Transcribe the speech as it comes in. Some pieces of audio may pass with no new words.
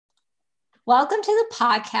Welcome to the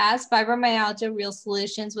podcast, Fibromyalgia Real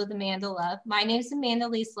Solutions with Amanda Love. My name is Amanda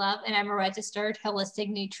Lise Love, and I'm a registered holistic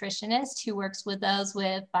nutritionist who works with those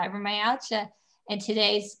with fibromyalgia. And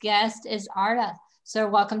today's guest is Arda. So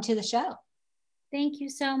welcome to the show. Thank you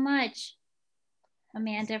so much,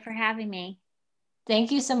 Amanda, for having me.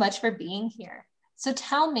 Thank you so much for being here. So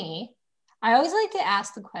tell me, I always like to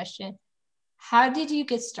ask the question, how did you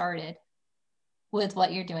get started with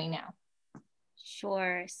what you're doing now?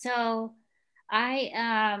 Sure. So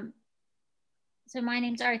my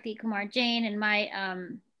name's Arti Kumar Jain, and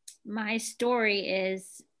my story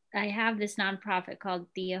is I have this nonprofit called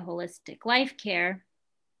Thea Holistic Life Care,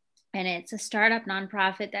 and it's a startup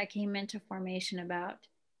nonprofit that came into formation about.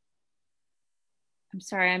 I'm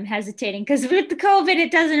sorry, I'm hesitating because with the COVID,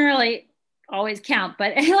 it doesn't really always count,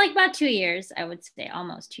 but like about 2 years, I would say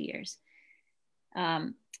almost 2 years.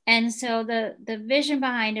 And so the vision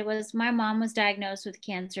behind it was my mom was diagnosed with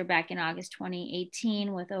cancer back in August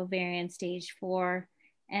 2018 with ovarian stage 4.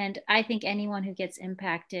 And I think anyone who gets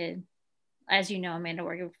impacted, as you know, Amanda,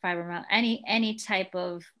 working with fibromyalgia, any type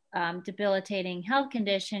of debilitating health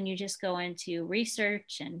condition, you just go into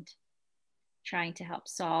research and trying to help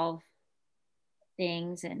solve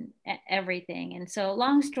things and everything. And so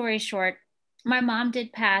long story short, my mom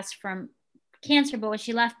did pass from cancer, but what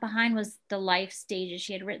she left behind was the life stages.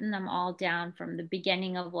 She had written them all down from the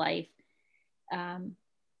beginning of life,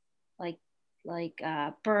 like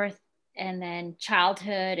birth and then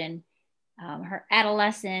childhood and her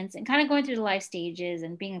adolescence and kind of going through the life stages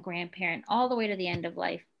and being a grandparent all the way to the end of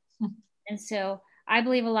life. Mm-hmm. And so I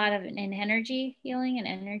believe a lot in energy healing and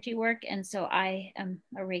energy work. And so I am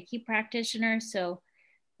a Reiki practitioner. So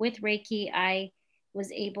with Reiki, I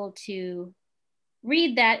was able to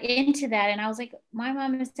read that into that. And I was like, my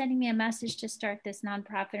mom is sending me a message to start this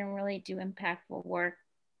nonprofit and really do impactful work.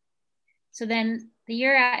 So then the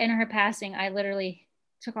year in her passing, I literally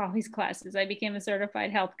took all these classes. I became a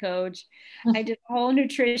certified health coach. I did a whole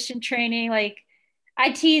nutrition training. Like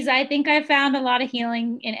I tease, I think I found a lot of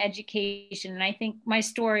healing in education. And I think my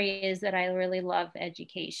story is that I really love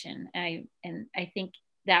education. I think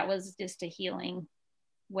that was just a healing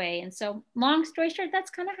way. And so long story short, that's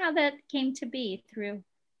kind of how that came to be, through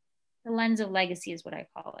the lens of legacy is what I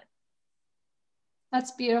call it.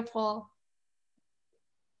 That's beautiful.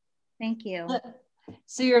 Thank you.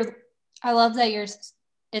 So I love that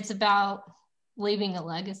it's about leaving a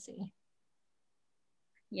legacy.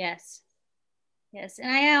 Yes. And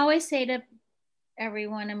I always say to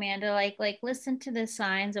everyone, Amanda, like listen to the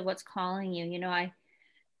signs of what's calling you. You know,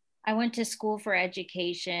 I went to school for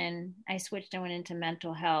education. I switched and went into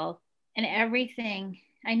mental health and everything.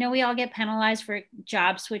 I know we all get penalized for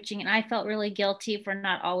job switching, and I felt really guilty for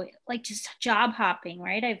not always like just job hopping,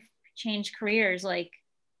 right? I've changed careers. Like,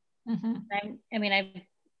 I've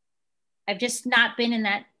just not been in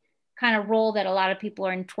that kind of role that a lot of people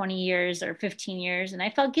are in 20 years or 15 years. And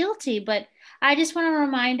I felt guilty, but I just want to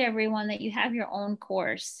remind everyone that you have your own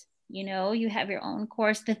course. You know, you have your own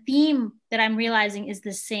course. The theme that I'm realizing is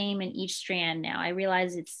the same in each strand now. I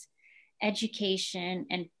realize it's education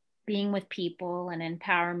and being with people and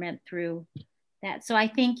empowerment through that. So I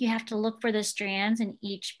think you have to look for the strands in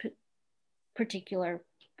each particular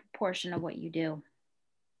portion of what you do.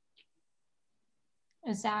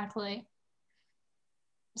 Exactly.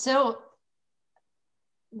 So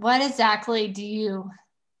what exactly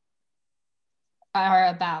are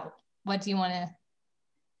about? What do you want to?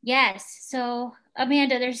 Yes. So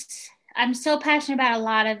Amanda, I'm so passionate about a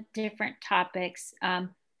lot of different topics. I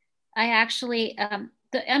actually,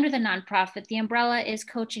 under the nonprofit, the umbrella is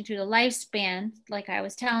coaching through the lifespan, like I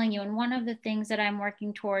was telling you. And one of the things that I'm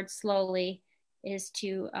working towards slowly is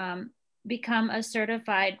to become a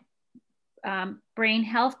certified brain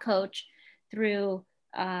health coach through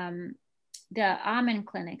the Amen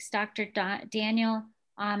clinics, Dr. Daniel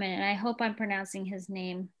Amen. And I hope I'm pronouncing his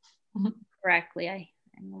name correctly. I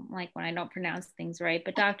don't like when I don't pronounce things right,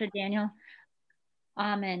 but Dr. Daniel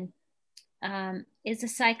Amen is a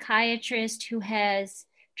psychiatrist who has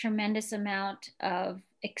tremendous amount of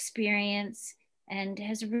experience and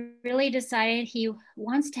has really decided he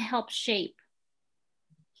wants to help shape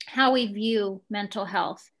how we view mental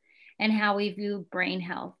health and how we view brain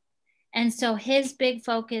health. And so his big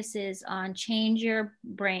focus is on change your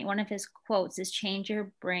brain. One of his quotes is change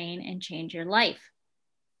your brain and change your life.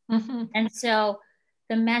 And so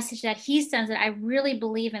the message that he sends that I really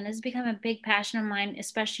believe in, this has become a big passion of mine,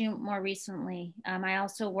 especially more recently. I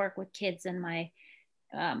also work with kids in my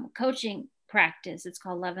coaching practice. It's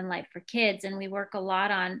called Love and Light for Kids. And we work a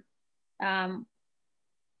lot on,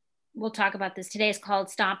 we'll talk about this today, it's called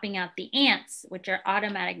stomping out the ants, which are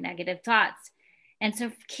automatic negative thoughts. And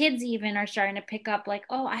so kids even are starting to pick up like,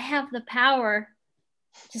 oh, I have the power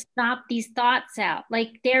to stop these thoughts out.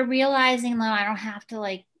 Like they're realizing, no, I don't have to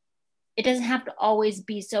like, it doesn't have to always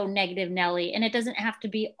be so negative, Nelly. And it doesn't have to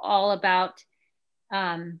be all about,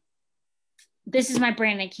 this is my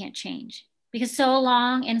brain, I can't change. Because so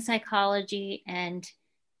long in psychology and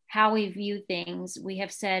how we view things, we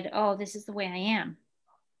have said, oh, this is the way I am.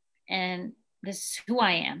 And this is who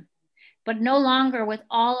I am. But no longer with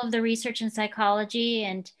all of the research in psychology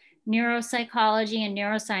and neuropsychology and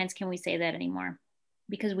neuroscience can we say that anymore,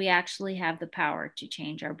 because we actually have the power to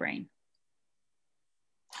change our brain.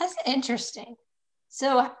 That's interesting.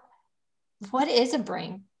 So what is a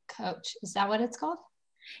brain coach? Is that what it's called?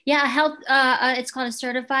 Yeah, it's called a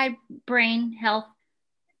certified brain health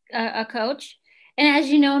coach. And as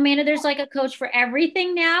you know, Amanda, there's like a coach for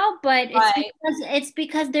everything now, but it's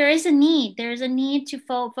because there is a need. There's a need to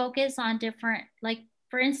focus on different, like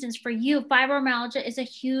for instance, for you, fibromyalgia is a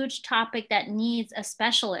huge topic that needs a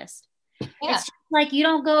specialist. Yeah. It's just like you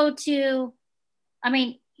don't go to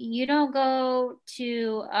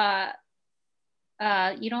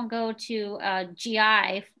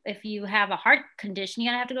GI if you have a heart condition. You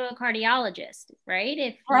gotta have to go to a cardiologist,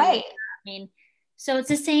 right? So it's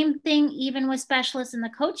the same thing even with specialists in the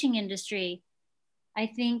coaching industry. I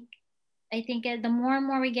think the more and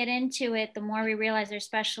more we get into it, the more we realize there's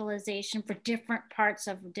specialization for different parts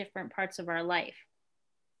of our life.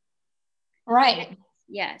 Right.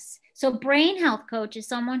 Yes. So brain health coach is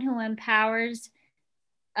someone who empowers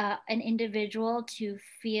an individual to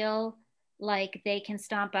feel like they can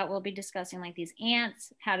stomp out. We'll be discussing like these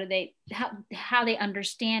ants, how they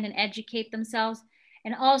understand and educate themselves.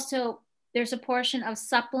 And also there's a portion of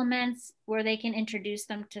supplements where they can introduce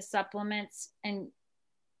them to supplements and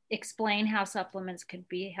explain how supplements could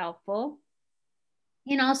be helpful.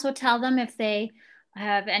 And also tell them if they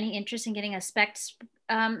have any interest in getting a SPECT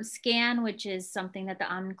scan, which is something that the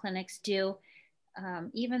Amen clinics do.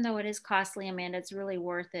 Even though it is costly, Amanda, it's really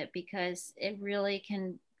worth it because it really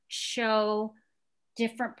can show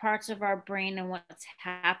different parts of our brain and what's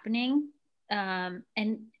happening, and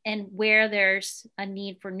where there's a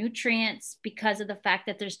need for nutrients because of the fact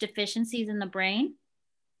that there's deficiencies in the brain.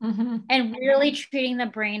 Mm-hmm. And really treating the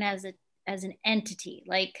brain as an entity,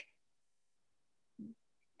 like,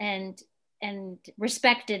 and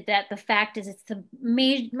respected that the fact is it's the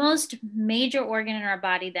most major organ in our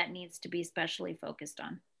body that needs to be specially focused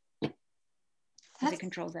on because it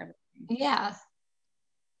controls everything. Yeah.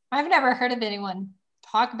 I've never heard of anyone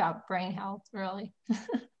talk about brain health, really.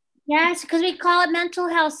 Yes, because we call it mental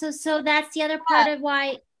health. So that's the other part of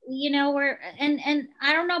why, we're, and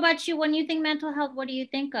I don't know about you, when you think mental health, what do you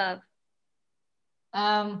think of?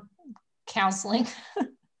 Counseling.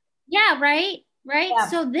 Yeah, right. Yeah.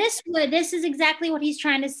 So this is exactly what he's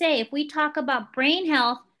trying to say. If we talk about brain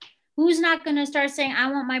health, who's not going to start saying,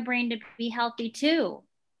 I want my brain to be healthy too?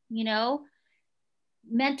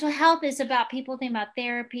 Mental health is about people thinking about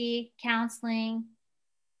therapy, counseling,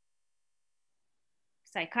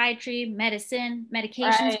 psychiatry, medicine,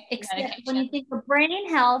 medications. Right. Except when you think of brain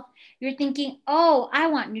health, you're thinking, oh, I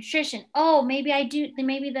want nutrition. Oh, maybe I do.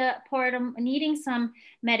 Maybe the part of needing some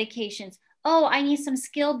medications. Oh, I need some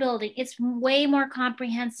skill building. It's way more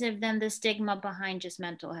comprehensive than the stigma behind just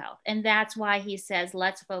mental health. And that's why he says,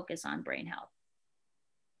 let's focus on brain health.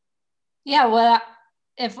 Yeah, well,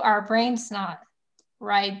 if our brain's not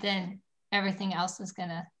right, then everything else is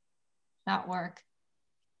gonna not work.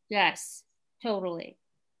 Yes, totally.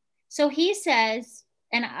 So he says,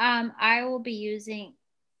 and I will be using,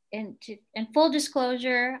 in full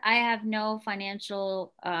disclosure, I have no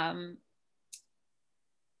financial,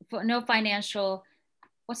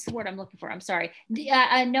 what's the word I'm looking for? I'm sorry.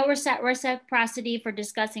 No reciprocity for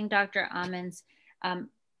discussing Dr. Amen's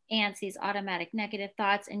ants, these automatic negative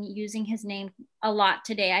thoughts, and using his name a lot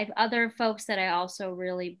today. I have other folks that I also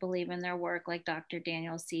really believe in their work, like Dr.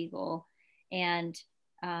 Daniel Siegel and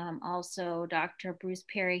also Dr. Bruce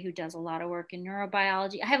Perry, who does a lot of work in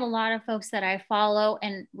neurobiology. I have a lot of folks that I follow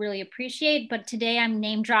and really appreciate, but today I'm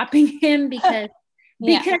name dropping him because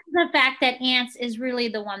because of the fact that ants is really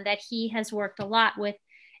the one that he has worked a lot with.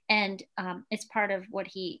 And it's part of what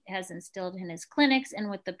he has instilled in his clinics and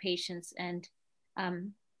with the patients. And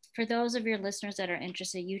for those of your listeners that are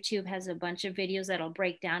interested, YouTube has a bunch of videos that'll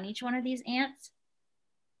break down each one of these ants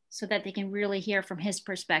so that they can really hear from his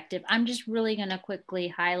perspective. I'm just really going to quickly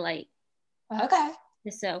highlight. Okay.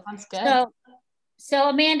 So, sounds good. So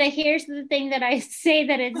Amanda, here's the thing that I say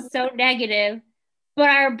that it's so negative, but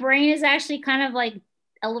our brain is actually kind of like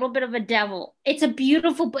a little bit of a devil. It's a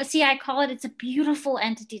beautiful, but see, I call it's a beautiful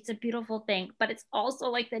entity. It's a beautiful thing, but it's also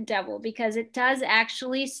like the devil because it does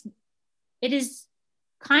actually, it is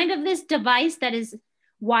kind of this device that is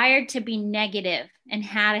wired to be negative and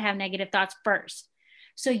how to have negative thoughts first.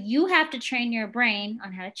 So you have to train your brain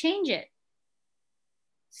on how to change it.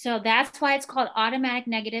 So that's why it's called automatic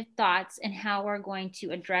negative thoughts and how we're going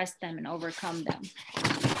to address them and overcome them.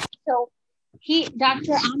 So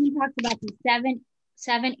Dr. Amen talks about the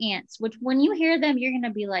seven ants, which when you hear them, you're going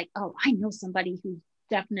to be like, oh, I know somebody who's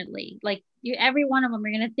definitely like every one of them,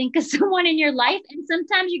 you're going to think of someone in your life. And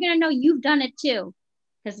sometimes you're going to know you've done it too.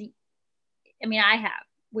 Because I mean, I have,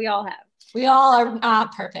 we all have. We all are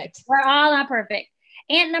not perfect. We're all not perfect.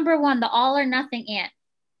 Ant number 1, the all or nothing ant.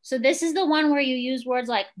 So this is the one where you use words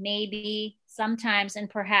like maybe, sometimes, and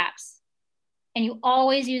perhaps. And you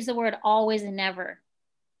always use the word always and never.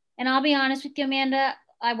 And I'll be honest with you, Amanda,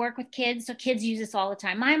 I work with kids, so kids use this all the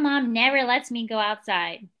time. My mom never lets me go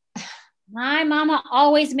outside. My mama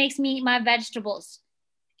always makes me eat my vegetables.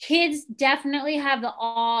 Kids definitely have the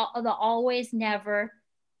always, never,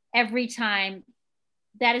 every time.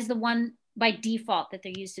 That is the one by default that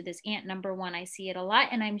they're used to, this ant number 1. I see it a lot,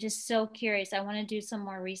 and I'm just so curious. I want to do some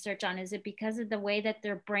more research on, is it because of the way that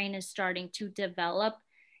their brain is starting to develop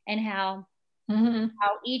and how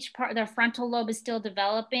each part, their frontal lobe is still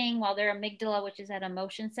developing while their amygdala, which is that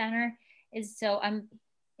emotion center, is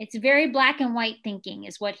it's very black and white thinking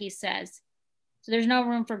is what he says. So there's no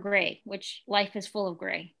room for gray, which life is full of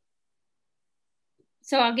gray.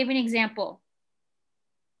 So I'll give you an example.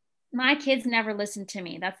 My kids never listen to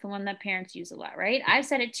me. That's the one that parents use a lot, right? I've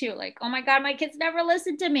said it too, like, oh my God, my kids never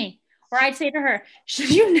listen to me. Or I'd say to her, should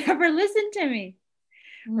you never listen to me?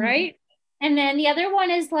 Right? And then the other one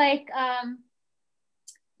is like, I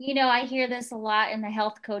hear this a lot in the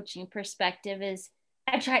health coaching perspective is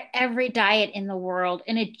I tried every diet in the world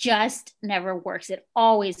and it just never works. It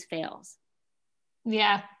always fails.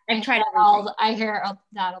 Yeah. I tried I hear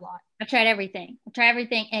that a lot. I've tried everything.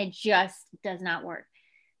 And it just does not work.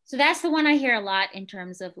 So that's the one I hear a lot in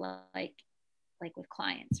terms of like with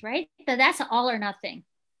clients, right? So that's all or nothing.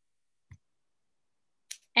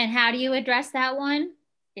 And how do you address that one?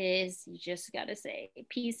 Is you just got to say,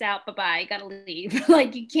 peace out, bye-bye, got to leave.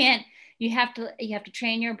 Like you have to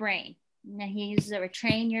train your brain. Now he uses the word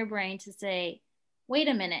train your brain to say, wait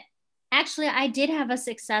a minute. Actually, I did have a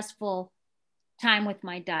successful time with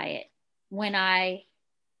my diet when I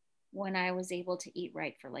was able to eat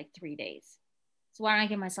right for like 3 days. So why don't I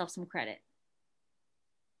give myself some credit?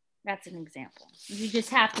 That's an example. You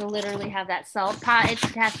just have to literally have that it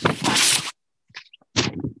has to be positive.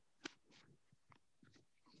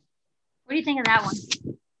 What do you think of that one?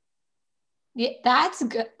 Yeah, that's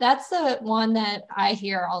good. That's the one that I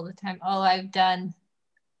hear all the time. Oh, I've done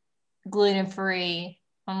gluten-free.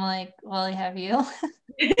 I'm like, well, have you?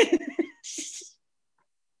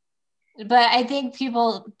 But I think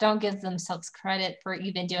people don't give themselves credit for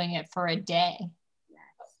even doing it for a day.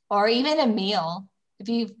 Or even a meal.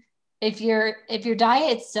 If your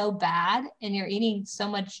diet's so bad and you're eating so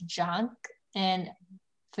much junk and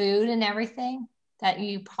food and everything that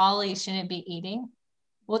you probably shouldn't be eating,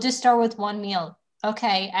 we'll just start with one meal.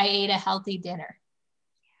 Okay, I ate a healthy dinner.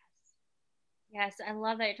 Yes, I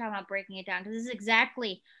love that you're talking about breaking it down, because this is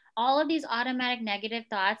exactly all of these automatic negative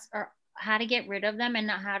thoughts are how to get rid of them and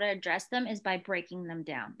not how to address them is by breaking them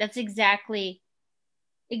down. That's exactly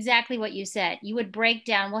what you said. You would break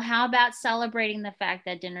down, well, how about celebrating the fact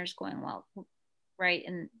that dinner's going well, right?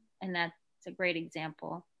 And that's a great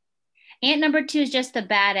example. Ant number 2 is just the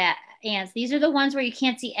bad ants. These are the ones where you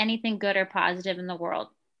can't see anything good or positive in the world.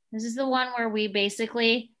 This is the one where we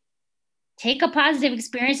basically take a positive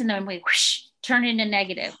experience and then we turn it into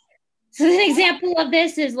negative. So an example of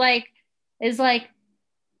this is like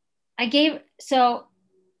I gave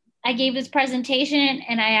this presentation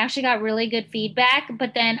and I actually got really good feedback,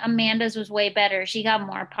 but then Amanda's was way better. She got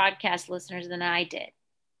more podcast listeners than I did.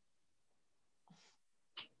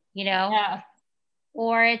 Yeah.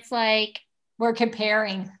 Or it's like we're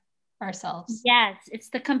comparing ourselves. Yes, it's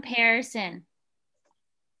the comparison.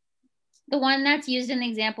 The one that's used in the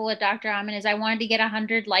example with Dr. Amen is I wanted to get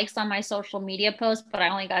 100 likes on my social media post, but I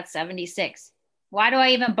only got 76. Why do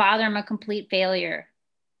I even bother? I'm a complete failure.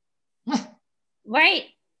 Right?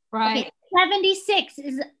 Right. Okay, 76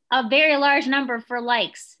 is a very large number for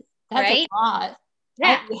likes. That's right? a lot.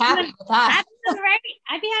 Yeah. I'd be happy with that. Right?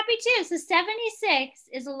 I'd be happy too. So 76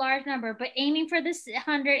 is a large number, but aiming for this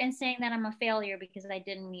 100 and saying that I'm a failure because I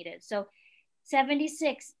didn't meet it. So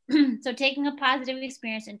 76. So taking a positive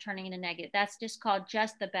experience and turning it into negative. That's just called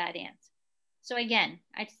just the bad ants. So again,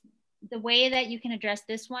 the way that you can address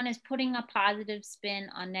this one is putting a positive spin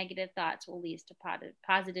on negative thoughts will lead to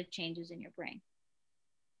positive changes in your brain.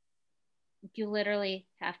 You literally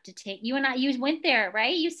have to take, you went there,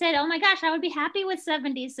 right? You said, oh my gosh, I would be happy with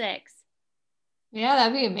 76. Yeah,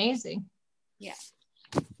 that'd be amazing. Yeah.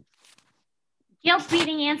 Guilt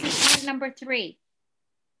beating answer number 3.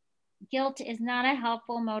 Guilt is not a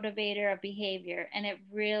helpful motivator of behavior, and it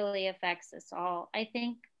really affects us all. I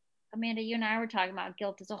think, Amanda, you and I were talking about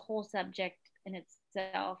guilt as a whole subject in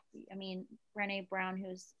itself. I mean, Brene Brown,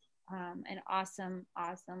 who's an awesome,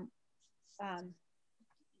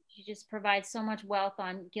 she just provides so much wealth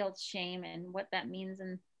on guilt, shame, and what that means,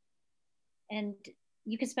 and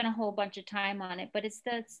you could spend a whole bunch of time on it. But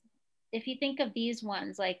if you think of these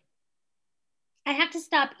ones, like, I have to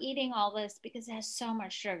stop eating all this because it has so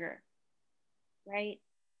much sugar, right?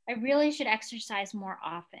 I really should exercise more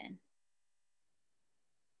often.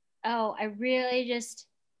 Oh, I really just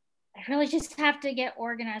have to get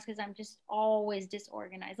organized because I'm just always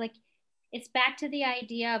disorganized. Like, it's back to the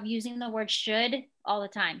idea of using the word should all the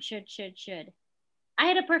time. Should. I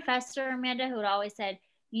had a professor, Amanda, who had always said,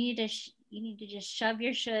 you need to just shove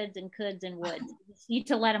your shoulds and coulds and woulds. You just need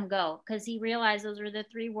to let them go, because he realized those were the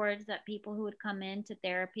 3 words that people who would come into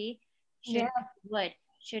therapy, should, would,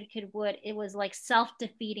 should, could, would. It was like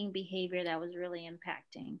self-defeating behavior that was really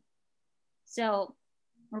impacting. So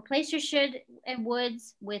replace your should and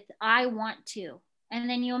woulds with I want to, and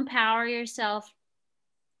then you empower yourself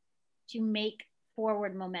to make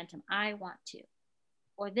forward momentum. I want to,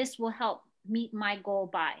 or this will help meet my goal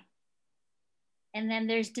by. And then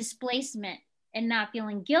there's displacement and not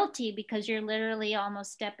feeling guilty because you're literally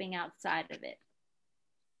almost stepping outside of it.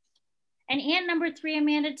 And number 3,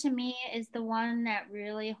 Amanda, to me is the one that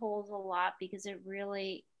really holds a lot, because it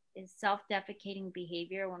really is self-defecating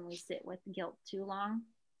behavior when we sit with guilt too long.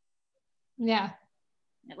 Yeah.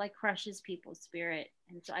 It like crushes people's spirit.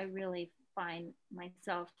 And so I really find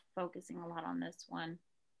myself focusing a lot on this one.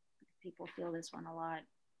 People feel this one a lot.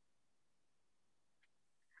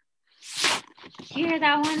 Do you hear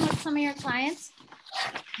that one with some of your clients?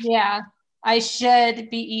 Yeah. I should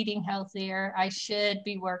be eating healthier. I should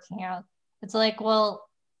be working out. It's like, well,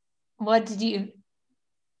 what have you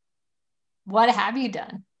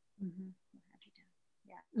done?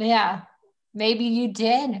 Mm-hmm. Yeah. Maybe you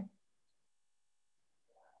did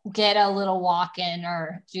get a little walk in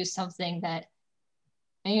or do something that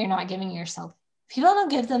you're not giving yourself. People don't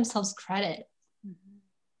give themselves credit. Mm-hmm.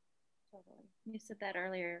 Totally. You said that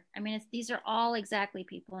earlier. I mean, these are all exactly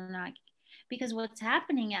people not, because what's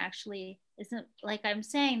happening actually isn't, like I'm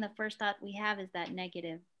saying, the first thought we have is that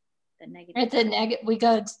negative. It's a negative. We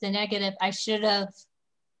go to the negative. I should have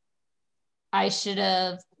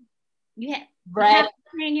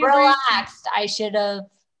relaxed. I should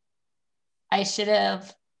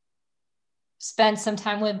have spent some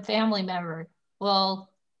time with family member. Well,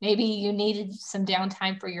 maybe you needed some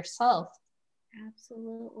downtime for yourself.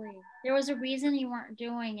 Absolutely. There was a reason you weren't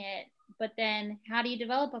doing it, but then how do you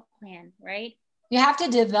develop a plan, right? You have to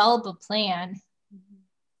develop a plan. Mm-hmm.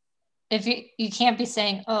 If you can't be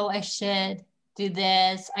saying, oh, I should do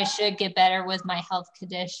this, I should get better with my health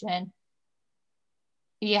condition.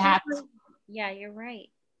 You have to. Yeah, you're right.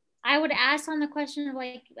 I would ask on the question of,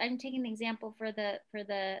 like, I'm taking the example for the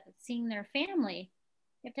seeing their family.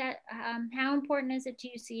 If that, how important is it to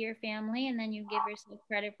you see your family, and then you give yourself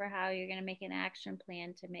credit for how you're going to make an action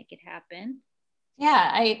plan to make it happen.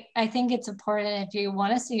 Yeah, I think it's important. If you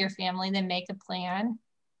want to see your family, then make a plan.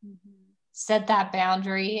 Mm-hmm. Set that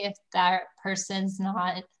boundary if that person's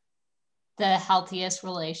not the healthiest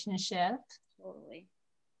relationship. Totally.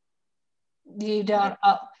 You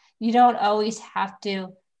don't always have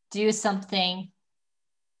to do something.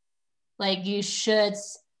 Like, you should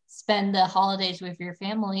spend the holidays with your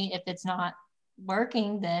family. If it's not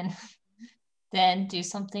working, then do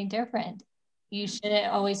something different. You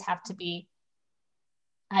shouldn't always have to be,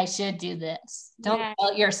 I should do this. Don't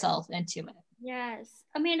guilt yourself into it. Yes.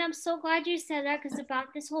 I mean, I'm so glad you said that, because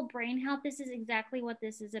about this whole brain health, this is exactly what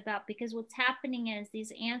this is about. Because what's happening is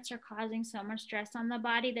these ants are causing so much stress on the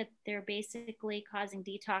body that they're basically causing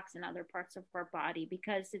detox in other parts of our body,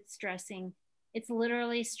 because it's stressing. It's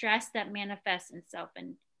literally stress that manifests itself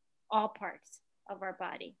in all parts of our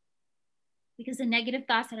body. Because the negative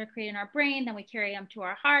thoughts that are created in our brain, then we carry them to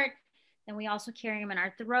our heart. Then we also carry them in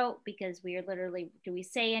our throat, because we are literally, do we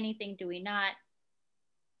say anything? Do we not?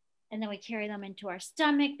 And then we carry them into our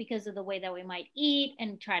stomach because of the way that we might eat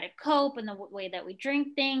and try to cope, and the way that we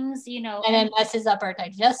drink things, you know. And it messes up our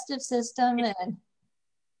digestive system. And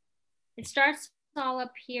it starts all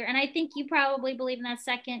up here. And I think you probably believe in that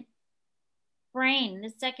second brain.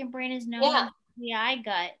 The second brain is known as the eye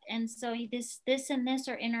gut. And so this and this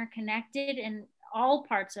are interconnected, and all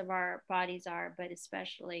parts of our bodies are, but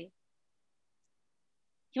especially.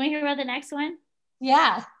 you want to hear about the next one?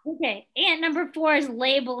 Yeah. Okay. Ant number 4 is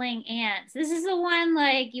labeling ants. This is the one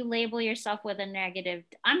like you label yourself with a negative.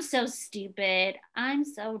 I'm so stupid. I'm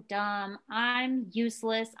so dumb. I'm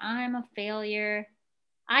useless. I'm a failure.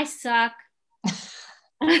 I suck.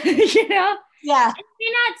 You know? Yeah.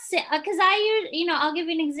 You're not sick because I'll give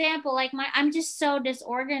you an example. Like I'm just so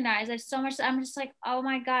disorganized. I have so much. I'm just like, oh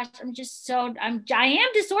my gosh, I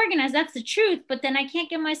am disorganized. That's the truth. But then I can't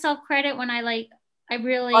give myself credit when I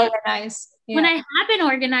really organize. Yeah. When I have been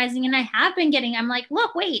organizing and I have been I'm like,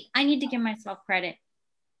 look, wait, I need to give myself credit.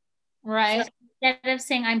 Right. So instead of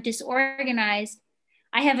saying I'm disorganized,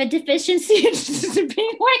 I have a deficiency in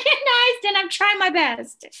being organized and I'm trying my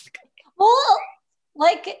best. Well,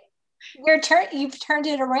 like you've turned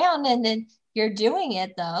it around and then you're doing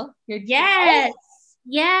it though. Yes,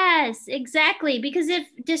 exactly. Because if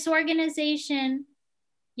disorganization,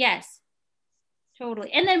 yes,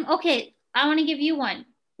 totally. And then, okay, I want to give you one.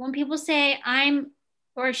 When people say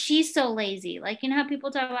or she's so lazy, like, you know how people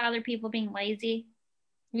talk about other people being lazy?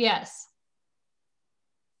 Yes.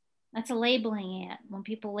 That's a labeling ant. When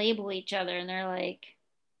people label each other and they're like,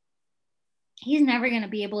 he's never going to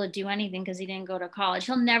be able to do anything because he didn't go to college.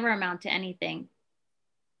 He'll never amount to anything.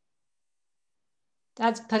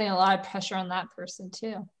 That's putting a lot of pressure on that person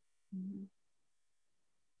too. Mm-hmm.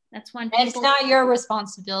 That's when it's not your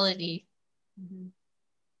responsibility. Mm-hmm.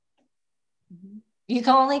 Mm-hmm. You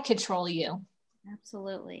can only control you.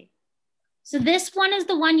 Absolutely. So this one is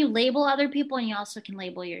the one you label other people and you also can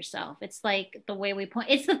label yourself. It's like the way we point.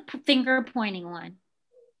 It's the finger pointing one.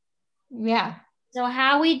 Yeah. So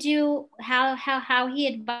how he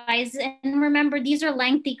advises, and remember, these are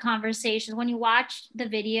lengthy conversations. When you watch the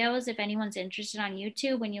videos, if anyone's interested on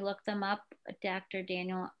YouTube, when you look them up, Dr.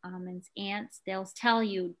 Daniel Amen's Ants, they'll tell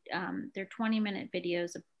you they're 20-minute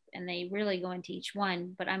videos and they really go into each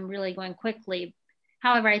one, but I'm really going quickly.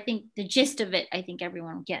 However, I think the gist of it, I think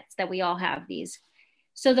everyone gets that we all have these.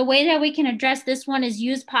 So the way that we can address this one is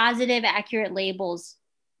use positive, accurate labels.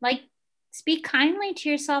 Like, speak kindly to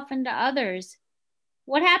yourself and to others.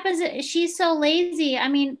 What happens if she's so lazy? I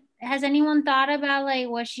mean, has anyone thought about like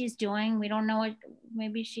what she's doing? We don't know what,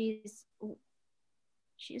 maybe she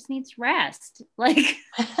just needs rest. Like,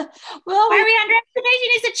 well, why are we underestimating? She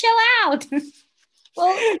needs to chill out.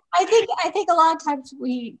 Well, I think a lot of times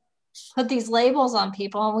we put these labels on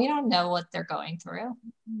people and we don't know what they're going through.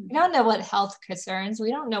 We don't know what health concerns.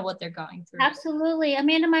 We don't know what they're going through. Absolutely.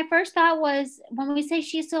 Amanda, my first thought was, when we say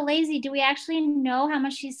she's so lazy, do we actually know how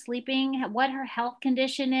much she's sleeping, what her health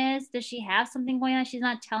condition is? Does she have something going on she's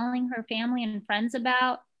not telling her family and friends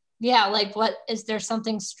about? Yeah, like is there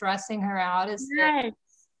something stressing her out?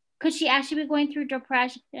 Could she actually be going through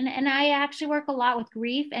depression? And I actually work a lot with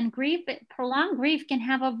grief, and prolonged grief can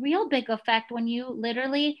have a real big effect when you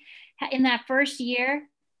literally, in that first year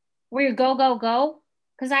where you go.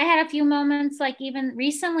 Because I had a few moments, like even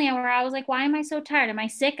recently, where I was like, why am I so tired? Am I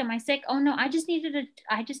sick? Oh no, I just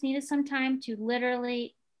needed some time to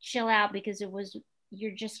literally chill out, because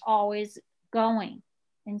you're just always going.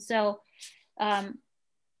 And so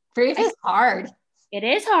grief is hard. It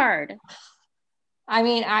is hard. I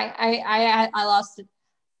mean, I lost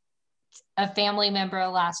a family member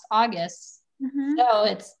last August.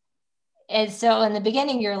 Mm-hmm. So in the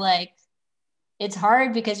beginning, you're like, it's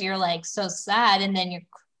hard because you're like so sad, and then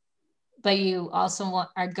but you also want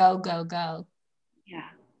go.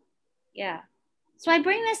 Yeah. So I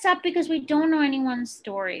bring this up because we don't know anyone's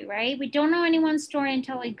story, right? We don't know anyone's story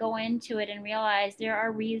until we go into it and realize there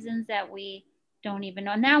are reasons that we don't even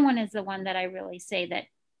know. And that one is the one that I really say that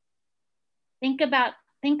think about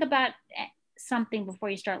something before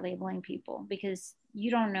you start labeling people, because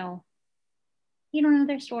you don't know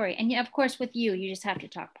their story. And of course, with you just have to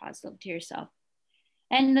talk positive to yourself.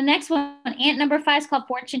 And the next one, ant number 5, is called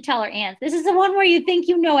fortune teller ants. This is the one where you think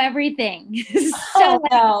you know everything.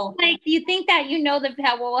 Like you think that you know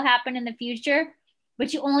what will happen in the future,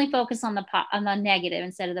 but you only focus on the negative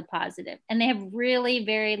instead of the positive. And they have really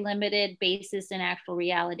very limited basis in actual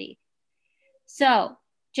reality. So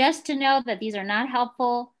just to know that these are not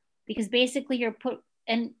helpful, because basically you're put,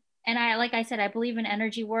 and I, like I said, I believe in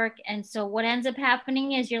energy work. And so what ends up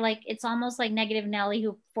happening is you're like, it's almost like Negative Nelly,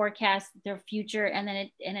 who forecasts their future, and then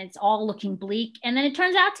it's all looking bleak. And then it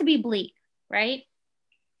turns out to be bleak, right?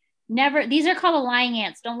 These are called the lying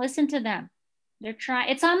ants. Don't listen to them. They're trying.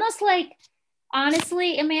 It's almost like,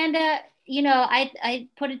 honestly, Amanda, I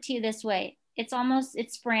put it to you this way.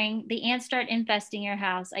 It's spring. The ants start infesting your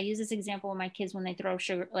house. I use this example with my kids when they throw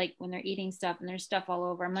sugar, like when they're eating stuff and there's stuff all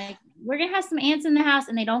over. I'm like, we're going to have some ants in the house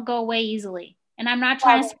and they don't go away easily. And I'm not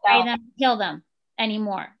trying to spray them, kill them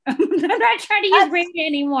anymore. I'm not trying to use rain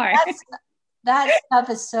anymore. that stuff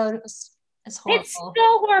is horrible. It's so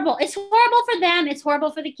horrible. It's horrible for them. It's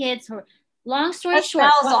horrible for the kids. Long story short.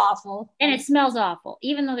 It smells awful. And it smells awful,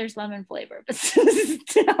 even though there's lemon flavor, but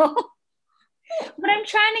still. What I'm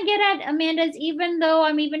trying to get at, Amanda, is even though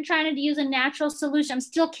I'm even trying to use a natural solution, I'm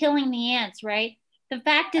still killing the ants, right? The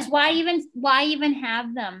fact is, why even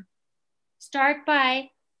have them? Start by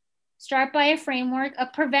a framework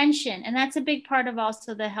of prevention. And that's a big part of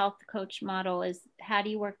also the health coach model, is how do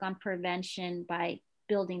you work on prevention by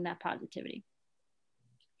building that positivity?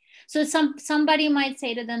 So somebody might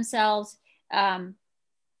say to themselves, for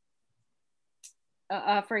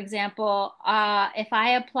example, if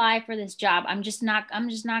I apply for this job, I'm just not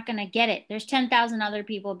going to get it. There's 10,000 other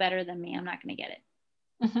people better than me. I'm not going to get it.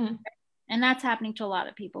 Mm-hmm. And that's happening to a lot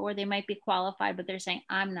of people, where they might be qualified, but they're saying,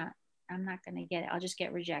 I'm not going to get it. I'll just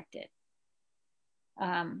get rejected.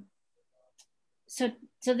 So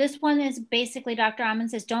this one is basically, Dr. Amen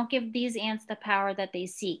says, don't give these ants the power that they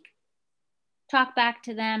seek. Talk back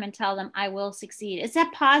to them and tell them, I will succeed. It's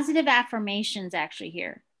that positive affirmations actually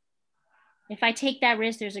here. If I take that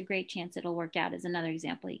risk, there's a great chance it'll work out, is another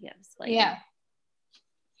example he gives. Yeah.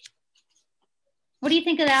 What do you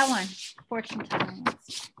think of that one? Fortune telling.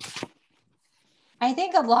 I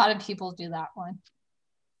think a lot of people do that one.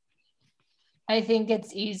 I think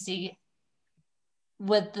it's easy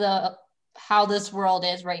with how this world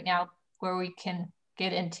is right now, where we can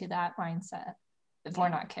get into that mindset if we're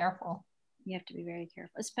not careful. You have to be very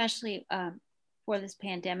careful, especially for this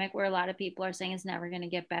pandemic, where a lot of people are saying it's never going to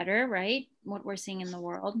get better, right? What we're seeing in the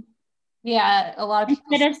world. Yeah, a lot of people.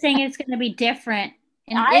 Instead of saying it's going to be different,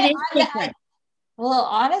 and it is different. Well,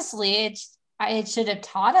 honestly, it should have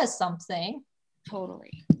taught us something.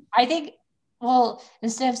 Totally. I think, well,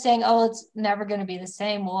 instead of saying, oh, it's never going to be the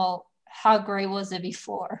same, well, how great was it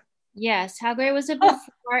before? Yes, how great was it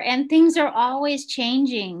before? And things are always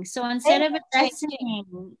changing. So instead of addressing,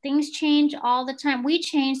 things change all the time. We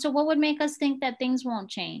change. So what would make us think that things won't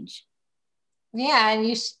change? Yeah,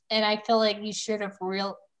 and I feel like you should have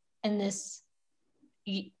in this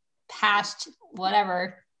past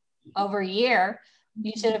whatever over a year,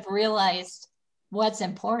 you should have realized what's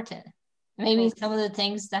important. Maybe some of the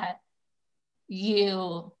things that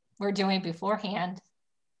you were doing beforehand,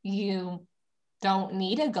 you don't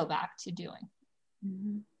need to go back to doing.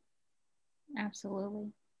 Mm-hmm.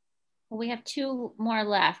 Absolutely. Well, we have 2 more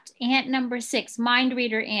left. Ant number 6, mind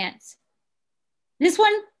reader ants. This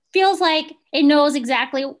one feels like it knows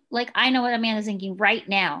exactly, like I know what Amanda's thinking right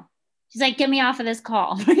now. She's like, get me off of this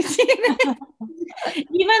call. Even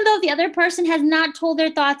though the other person has not told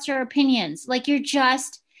their thoughts or opinions, like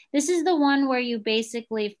this is the one where you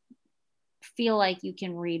basically feel like you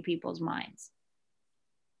can read people's minds.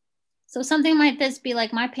 So something like this be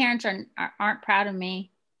like, my parents aren't proud of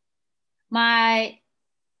me. My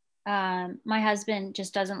husband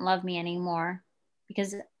just doesn't love me anymore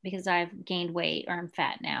because I've gained weight, or I'm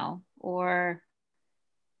fat now, or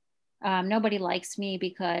nobody likes me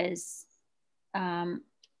because I'm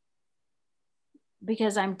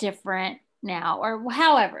different now, or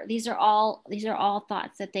however. These are all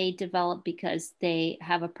thoughts that they develop because they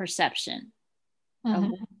have a perception of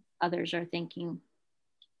what others are thinking.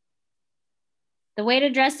 The way to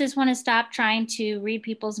address this one is stop trying to read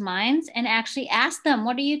people's minds and actually ask them,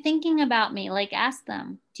 what are you thinking about me? Like, ask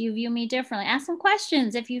them, do you view me differently? Ask them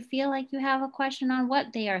questions. If you feel like you have a question on what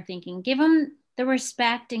they are thinking, give them the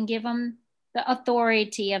respect and give them the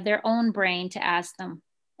authority of their own brain to ask them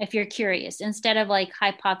if you're curious, instead of like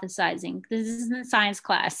hypothesizing. This isn't science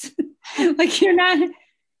class. Like you're not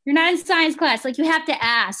in science class. Like you have to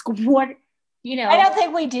ask what, I don't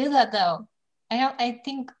think we do that though. I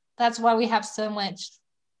think that's why we have so much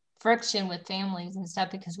friction with families and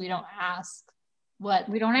stuff, because we don't ask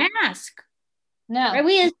we don't ask. No. Right?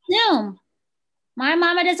 We assume. My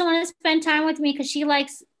mama doesn't want to spend time with me because she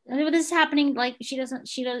likes, this is happening, like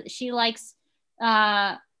she likes,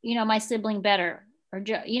 my sibling better, or,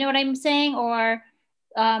 you know what I'm saying? Or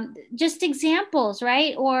just examples,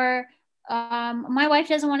 right? Or my wife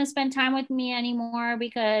doesn't want to spend time with me anymore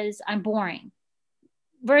because I'm boring.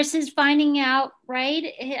 Versus finding out, right?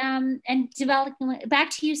 And developing,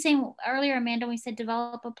 back to you saying earlier, Amanda, we said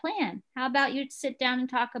develop a plan. How about you sit down and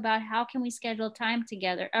talk about how can we schedule time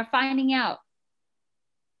together, or finding out.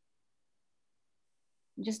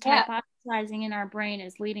 Just hypothesizing in our brain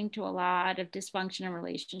is leading to a lot of dysfunction in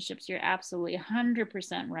relationships. You're absolutely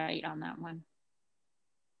 100% right on that one.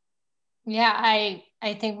 Yeah, I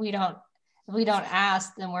think if we don't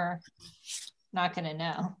ask, then we're not going to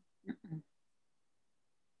know. Mm-mm.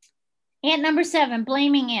 Ant number 7,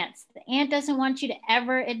 blaming ants. The ant doesn't want you to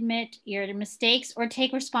ever admit your mistakes or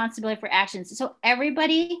take responsibility for actions. So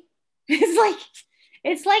everybody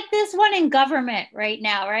It's like this one in government right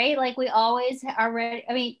now, right? Like we always are ready.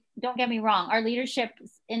 I mean, don't get me wrong. Our leadership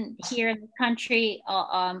in here in the country,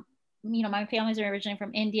 my family's are originally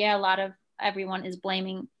from India. A lot of everyone is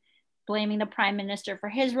blaming the prime minister for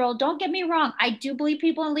his role. Don't get me wrong. I do believe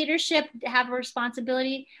people in leadership have a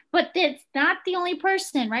responsibility, but it's not the only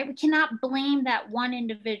person, right? We cannot blame that one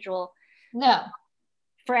individual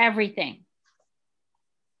for everything.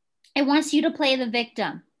 It wants you to play the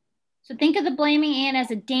victim. So think of the blaming ant as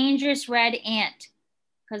a dangerous red ant,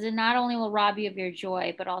 because it not only will rob you of your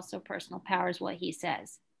joy, but also personal power is what he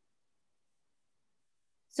says.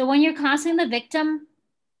 So when you're constantly the victim,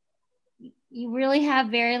 you really have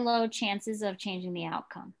very low chances of changing the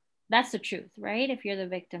outcome. That's the truth, right? If you're the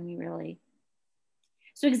victim, you really.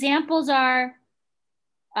 So examples are,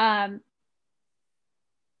 I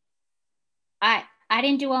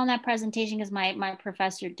didn't do well in that presentation because my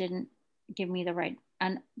professor didn't give me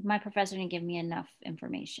my professor didn't give me enough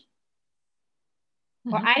information.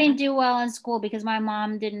 Or I didn't do well in school because my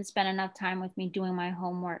mom didn't spend enough time with me doing my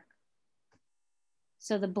homework.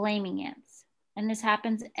 So the blaming ants. And this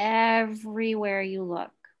happens everywhere you look.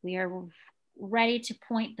 We are ready to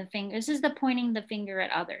point the finger. This is the pointing the finger at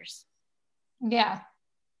others. Yeah.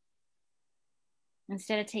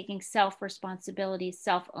 Instead of taking self-responsibility,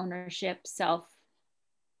 self-ownership,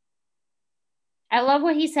 I love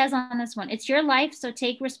what he says on this one. It's your life, so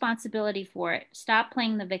take responsibility for it. Stop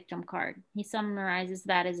playing the victim card. He summarizes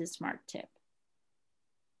that as a smart tip.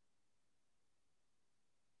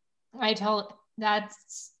 That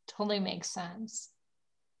totally makes sense.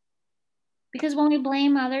 Because when we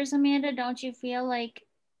blame others, Amanda, don't you feel like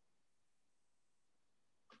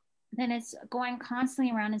then it's going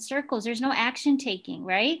constantly around in circles? There's no action taking,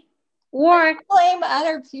 right? Or if you blame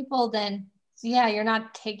other people, then yeah, you're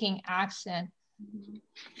not taking action.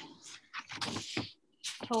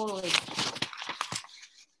 Totally.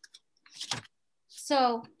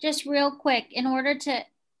 So just real quick, in order to,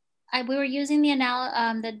 we were using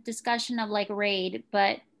the discussion of like RAID,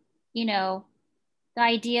 but the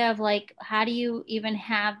idea of like, how do you even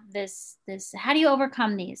have how do you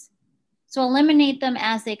overcome these? So eliminate them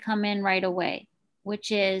as they come in right away,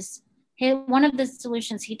 which is one of the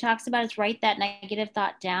solutions he talks about is write that negative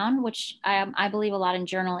thought down, which I believe a lot in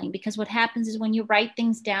journaling, because what happens is when you write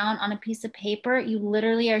things down on a piece of paper, you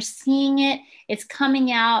literally are seeing it, it's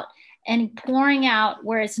coming out and pouring out,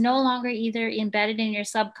 where it's no longer either embedded in your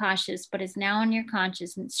subconscious, but is now in your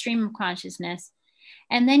stream of consciousness.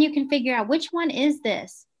 And then you can figure out which one is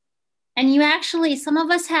this. And you actually, some of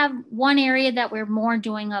us have one area that we're more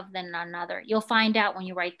doing of than another. You'll find out when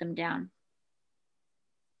you write them down.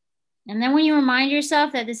 And then when you remind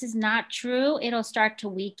yourself that this is not true, it'll start to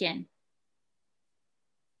weaken.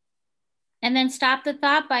 And then stop the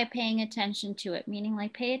thought by paying attention to it, meaning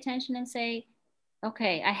like pay attention and say,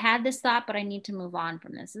 okay, I had this thought, but I need to move on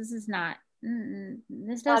from this. This is not,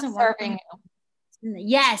 this doesn't work. Serving you.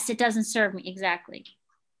 Yes, it doesn't serve me. Exactly.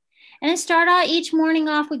 And then start out each morning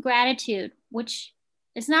off with gratitude, which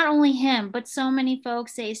is not only him, but so many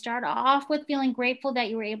folks say start off with feeling grateful that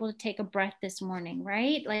you were able to take a breath this morning,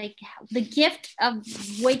 right? Like the gift of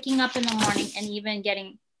waking up in the morning and even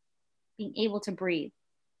being able to breathe.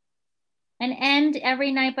 And end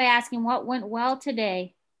every night by asking what went well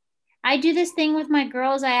today. I do this thing with my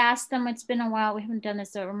girls. I ask them, it's been a while, we haven't done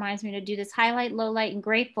this, so it reminds me to do this highlight, low light, and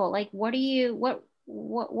grateful. Like, what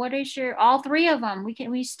is your, all three of them?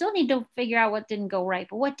 We still need to figure out what didn't go right,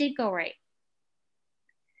 but what did go right?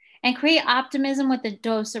 And create optimism with a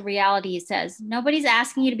dose of reality, he says. Nobody's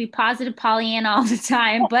asking you to be positive Pollyanna all the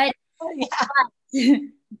time, but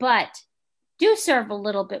but do serve a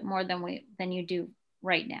little bit more than you do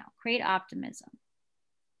right now. Create optimism.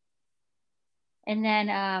 And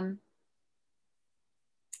then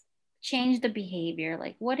change the behavior.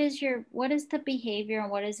 Like what is the behavior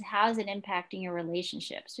and how is it impacting your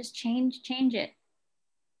relationships? Just change it.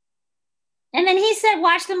 And then he said,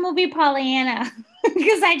 watch the movie Pollyanna,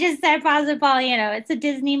 because I just said positive Pollyanna. It's a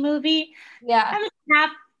Disney movie. Yeah. I mean, half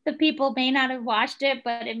the people may not have watched it,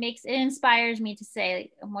 but it inspires me to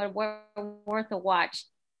say we're worth a watch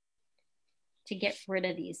to get rid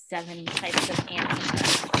of these 7 types of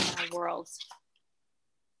ants in our worlds.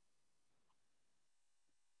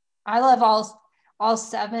 I love all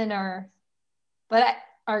 7 are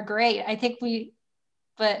great. I think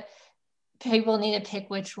but people need to pick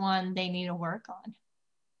which one they need to work on.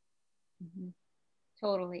 Mm-hmm.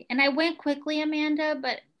 Totally. And I went quickly, Amanda,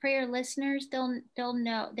 but for your listeners, they'll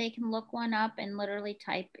know, they can look one up and literally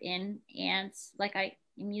type in ants. Like I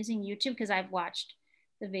am using YouTube because I've watched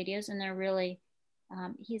the videos and they're really,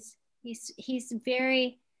 he's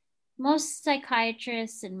very most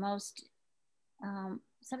psychiatrists and most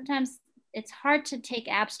sometimes it's hard to take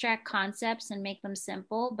abstract concepts and make them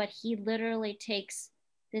simple, but he literally takes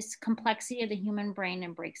this complexity of the human brain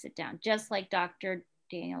and breaks it down, just like Dr.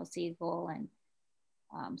 Daniel Siegel and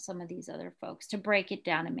some of these other folks, to break it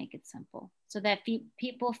down and make it simple so that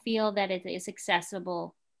people feel that it is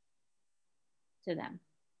accessible to them.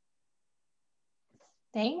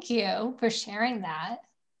 Thank you for sharing that.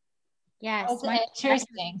 Yes.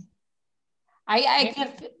 Interesting.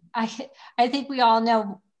 I think we all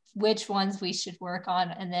know which ones we should work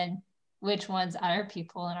on and then which ones other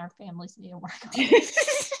people in our families need to work on.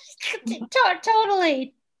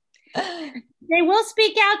 Totally. They will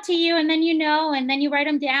speak out to you and then and then you write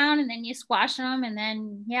them down and then you squash them and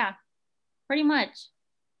then, yeah, pretty much.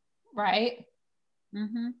 Right.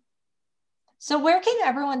 Mm-hmm. So where can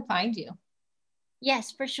everyone find you?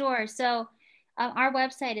 Yes, for sure. So our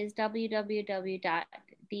website is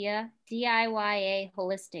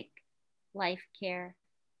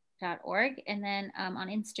www.DIYAHolisticLifeCare.org. And then on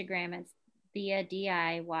Instagram, it's Thea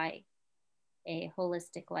DIYA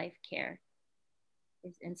Holistic Life Care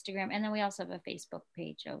is Instagram. And then we also have a Facebook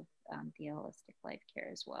page of Thea Holistic Life Care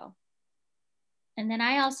as well. And then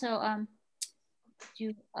I also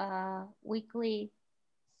do a weekly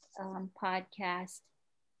podcast.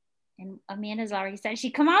 And Amanda's already said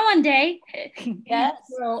she'd come on one day. Yes.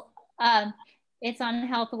 So it's on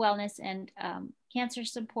health, wellness, and cancer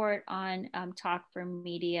support on Talk for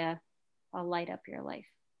Media. I'll light up your life.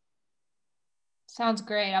 Sounds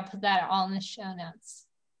great. I'll put that all in the show notes.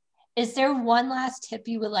 Is there one last tip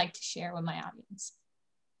you would like to share with my audience?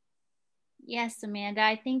 Yes, Amanda.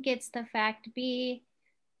 I think it's the fact to be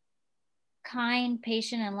kind,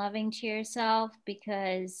 patient, and loving to yourself,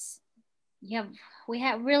 because we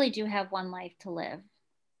really do have one life to live.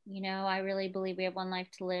 I really believe we have one life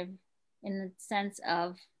to live in the sense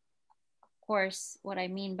of course, what I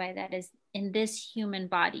mean by that is in this human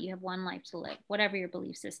body, you have one life to live, whatever your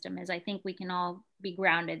belief system is. I think we can all be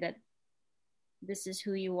grounded that this is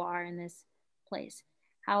who you are in this place.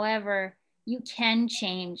 However, you can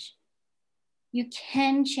change. You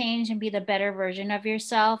can change and be the better version of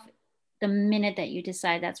yourself the minute that you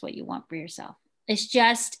decide that's what you want for yourself. It's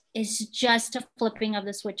just a flipping of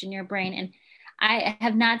the switch in your brain. And I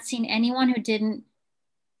have not seen anyone who didn't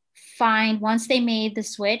find once they made the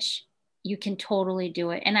switch, you can totally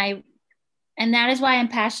do it. And that is why I'm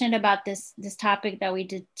passionate about this topic that we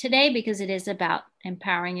did today, because it is about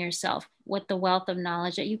empowering yourself with the wealth of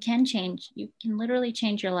knowledge that you can change. You can literally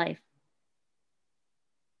change your life.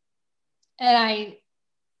 And I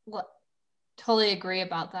totally agree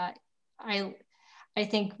about that. I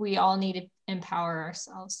think we all need to empower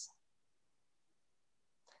ourselves.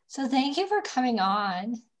 So thank you for coming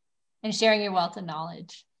on and sharing your wealth of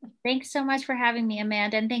knowledge. Thanks so much for having me,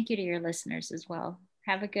 Amanda. And thank you to your listeners as well.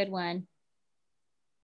 Have a good one.